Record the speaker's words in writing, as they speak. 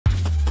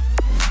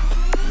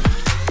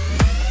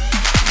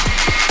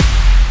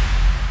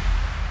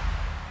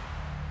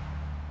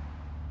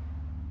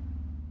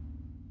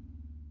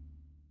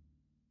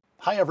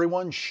Hi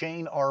everyone,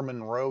 Shane R.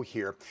 Monroe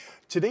here.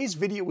 Today's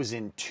video is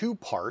in two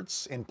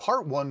parts. In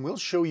part one, we'll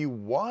show you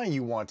why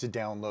you want to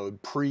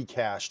download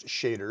pre-cached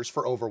shaders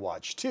for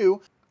Overwatch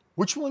 2,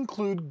 which will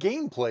include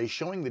gameplay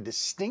showing the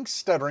distinct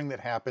stuttering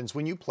that happens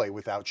when you play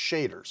without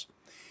shaders.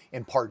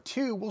 In part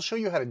two, we'll show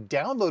you how to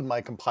download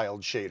my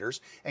compiled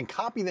shaders and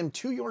copy them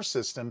to your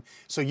system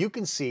so you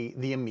can see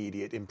the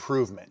immediate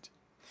improvement.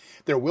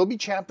 There will be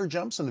chapter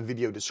jumps in the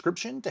video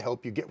description to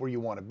help you get where you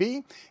want to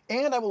be,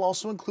 and I will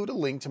also include a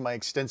link to my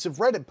extensive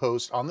Reddit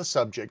post on the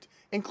subject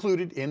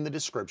included in the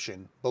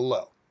description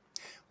below.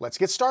 Let's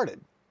get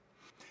started.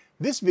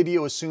 This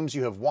video assumes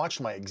you have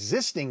watched my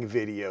existing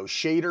video,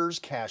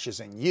 Shaders, Caches,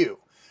 and You.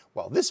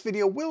 While this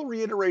video will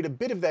reiterate a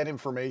bit of that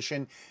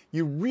information,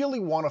 you really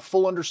want a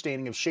full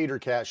understanding of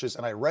shader caches,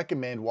 and I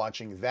recommend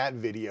watching that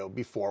video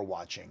before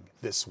watching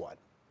this one.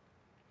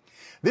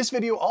 This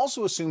video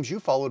also assumes you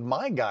followed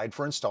my guide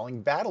for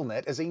installing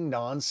Battle.net as a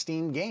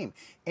non-Steam game,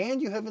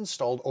 and you have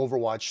installed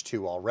Overwatch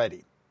 2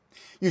 already.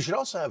 You should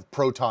also have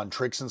Proton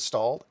Tricks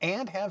installed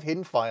and have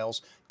hidden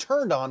files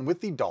turned on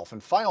with the Dolphin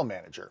file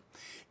manager.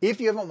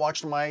 If you haven't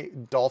watched my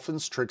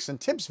Dolphin's Tricks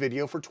and Tips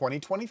video for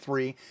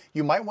 2023,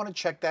 you might want to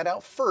check that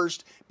out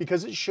first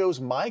because it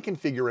shows my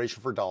configuration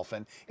for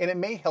Dolphin and it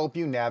may help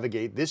you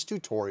navigate this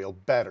tutorial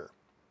better.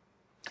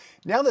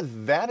 Now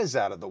that that is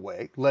out of the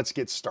way, let's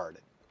get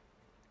started.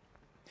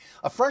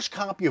 A fresh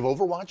copy of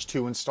Overwatch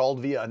 2 installed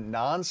via a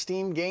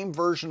non-Steam game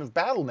version of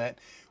Battle.net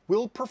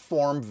will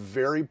perform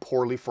very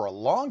poorly for a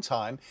long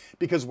time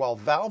because while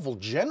Valve will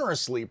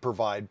generously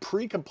provide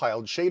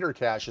pre-compiled shader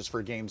caches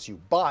for games you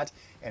bought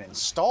and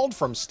installed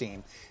from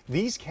Steam,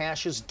 these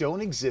caches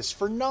don't exist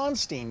for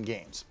non-Steam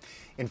games.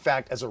 In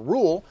fact, as a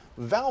rule,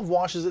 Valve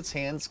washes its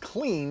hands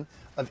clean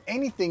of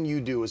anything you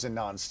do as a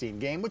non-Steam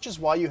game, which is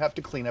why you have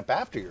to clean up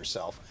after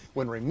yourself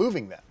when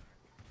removing them.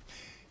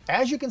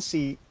 As you can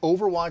see,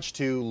 Overwatch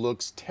 2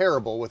 looks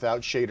terrible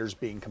without shaders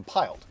being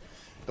compiled.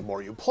 The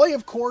more you play,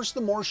 of course, the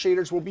more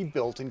shaders will be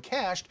built and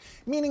cached,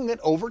 meaning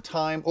that over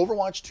time,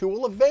 Overwatch 2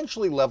 will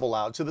eventually level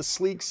out to the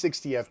sleek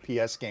 60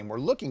 FPS game we're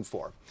looking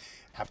for.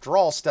 After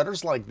all,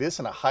 stutters like this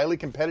in a highly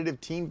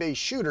competitive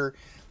team-based shooter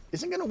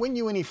isn't going to win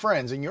you any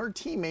friends, and your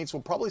teammates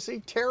will probably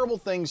say terrible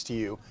things to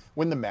you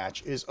when the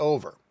match is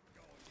over.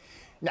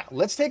 Now,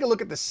 let's take a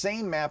look at the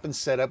same map and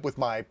setup with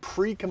my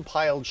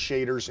pre-compiled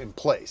shaders in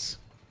place.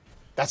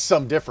 That's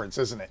some difference,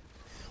 isn't it?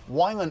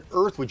 Why on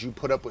earth would you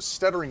put up with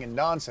stuttering and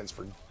nonsense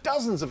for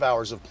dozens of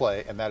hours of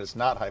play, and that is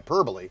not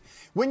hyperbole,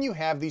 when you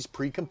have these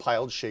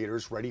pre-compiled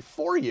shaders ready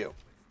for you?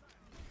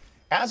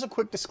 As a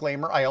quick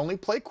disclaimer, I only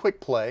play quick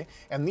play,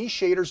 and these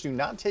shaders do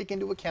not take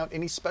into account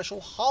any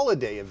special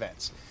holiday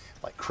events,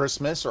 like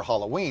Christmas or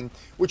Halloween,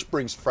 which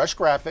brings fresh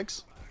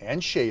graphics and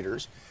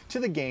shaders to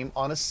the game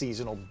on a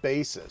seasonal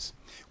basis.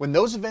 When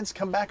those events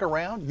come back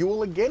around, you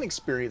will again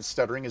experience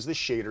stuttering as the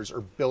shaders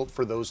are built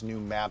for those new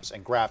maps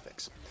and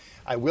graphics.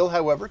 I will,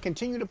 however,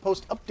 continue to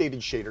post updated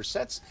shader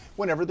sets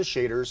whenever the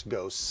shaders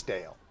go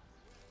stale.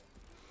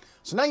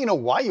 So now you know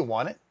why you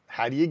want it.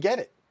 How do you get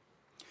it?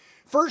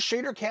 First,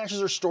 shader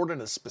caches are stored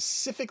in a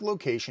specific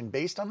location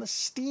based on the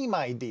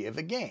SteamID of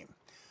a game.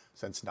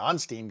 Since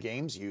non-Steam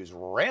games use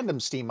random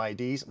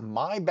SteamIDs,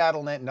 my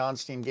Battle.net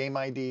non-Steam game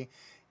ID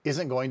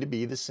isn't going to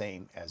be the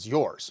same as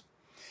yours.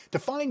 To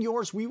find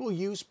yours, we will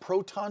use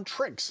Proton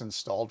Tricks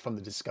installed from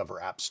the Discover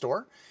App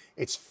Store.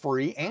 It's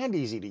free and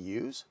easy to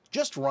use.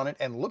 Just run it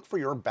and look for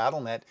your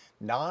Battle.net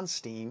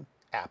non-Steam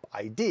app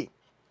ID.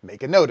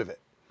 Make a note of it.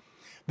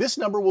 This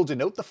number will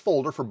denote the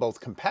folder for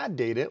both compat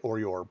data, or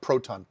your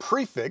Proton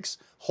prefix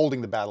holding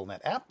the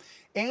Battle.net app,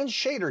 and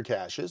shader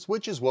caches,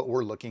 which is what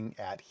we're looking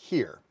at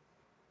here.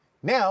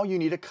 Now you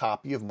need a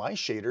copy of my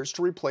shaders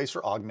to replace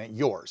or augment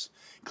yours.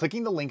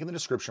 Clicking the link in the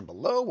description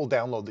below will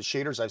download the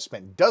shaders I've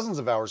spent dozens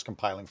of hours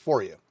compiling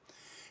for you.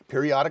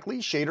 Periodically,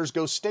 shaders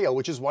go stale,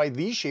 which is why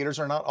these shaders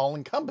are not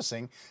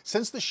all-encompassing,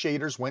 since the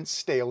shaders went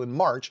stale in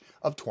March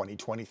of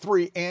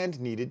 2023 and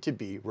needed to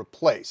be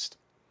replaced.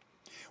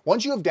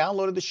 Once you have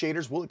downloaded the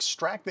shaders, we'll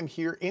extract them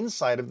here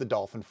inside of the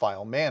Dolphin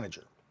file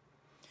manager.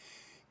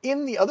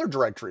 In the other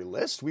directory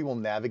list, we will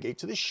navigate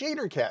to the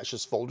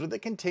ShaderCaches folder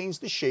that contains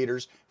the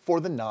shaders for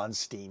the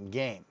non-Steam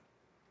game.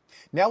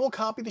 Now we'll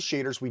copy the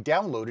shaders we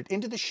downloaded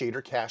into the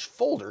ShaderCache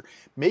folder,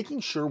 making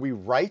sure we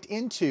write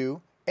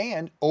into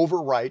and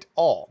overwrite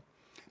all.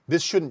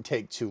 This shouldn't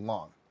take too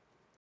long.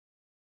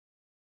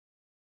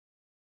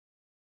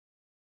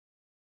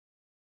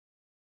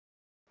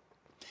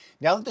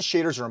 Now that the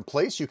shaders are in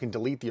place, you can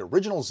delete the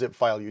original zip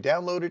file you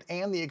downloaded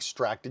and the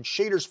extracted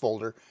shaders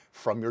folder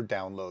from your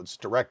downloads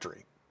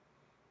directory.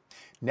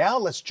 Now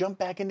let's jump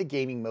back into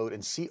gaming mode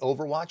and see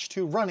Overwatch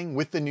 2 running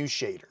with the new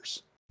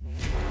shaders.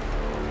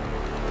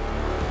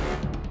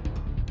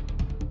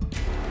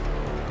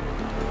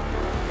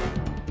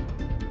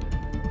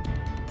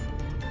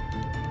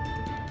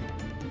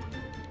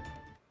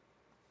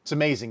 It's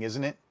amazing,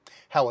 isn't it?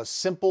 How a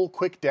simple,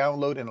 quick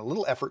download and a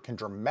little effort can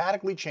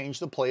dramatically change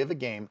the play of a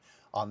game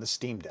on the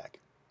Steam Deck.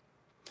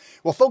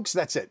 Well, folks,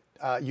 that's it.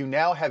 You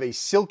now have a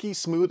silky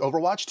smooth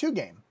Overwatch 2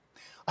 game.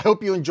 I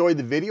hope you enjoyed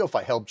the video. If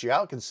I helped you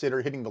out,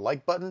 consider hitting the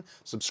like button.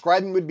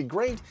 Subscribing would be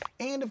great.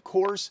 And of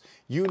course,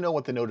 you know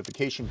what the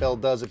notification bell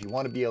does if you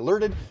want to be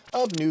alerted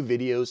of new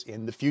videos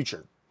in the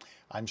future.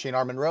 I'm Shane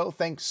R. Monroe.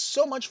 Thanks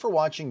so much for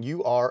watching.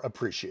 You are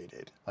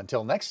appreciated.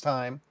 Until next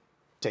time,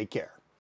 take care.